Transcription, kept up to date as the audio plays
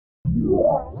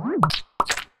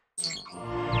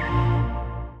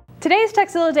Today's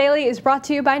Tekzilla Daily is brought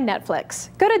to you by Netflix.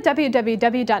 Go to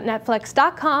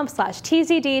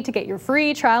www.netflix.com/tzd to get your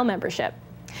free trial membership.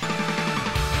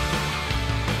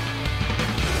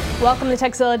 Welcome to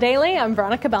Tekzilla Daily. I'm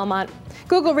Veronica Belmont.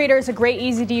 Google Reader is a great,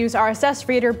 easy-to-use RSS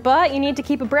reader, but you need to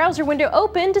keep a browser window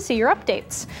open to see your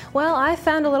updates. Well, I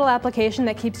found a little application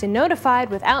that keeps you notified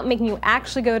without making you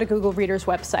actually go to Google Reader's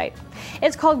website.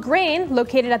 It's called Grain,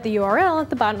 located at the URL at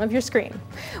the bottom of your screen.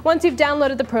 Once you've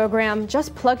downloaded the program,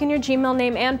 just plug in your Gmail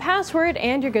name and password,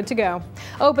 and you're good to go.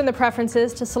 Open the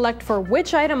preferences to select for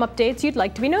which item updates you'd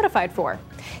like to be notified for.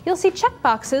 You'll see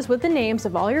checkboxes with the names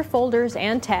of all your folders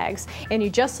and tags, and you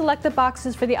just select the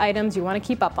boxes for the items you want to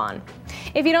keep up on.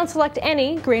 If you don't select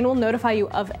any, Grain will notify you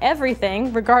of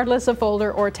everything, regardless of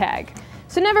folder or tag.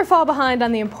 So never fall behind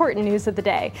on the important news of the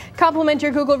day. Complement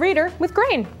your Google Reader with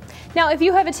Grain. Now, if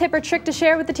you have a tip or trick to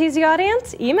share with the TZ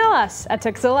audience, email us at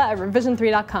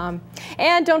tekzilla@revision3.com.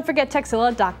 And don't forget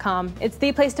tekzilla.com. It's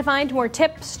the place to find more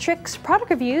tips, tricks,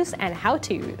 product reviews, and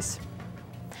how-tos.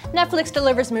 Netflix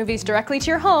delivers movies directly to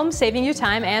your home, saving you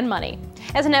time and money.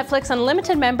 As a Netflix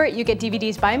Unlimited member, you get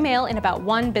DVDs by mail in about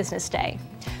 1 business day.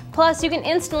 Plus, you can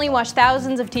instantly watch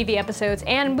thousands of TV episodes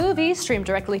and movies streamed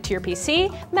directly to your PC,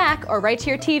 Mac, or right to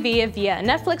your TV via a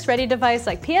Netflix-ready device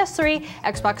like PS3,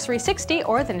 Xbox 360,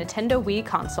 or the Nintendo Wii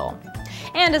console.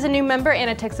 And as a new member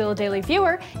and a Tekzilla Daily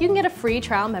viewer, you can get a free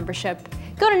trial membership.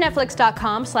 Go to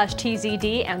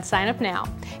netflix.com/tzd and sign up now.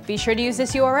 Be sure to use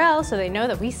this URL so they know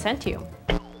that we sent you.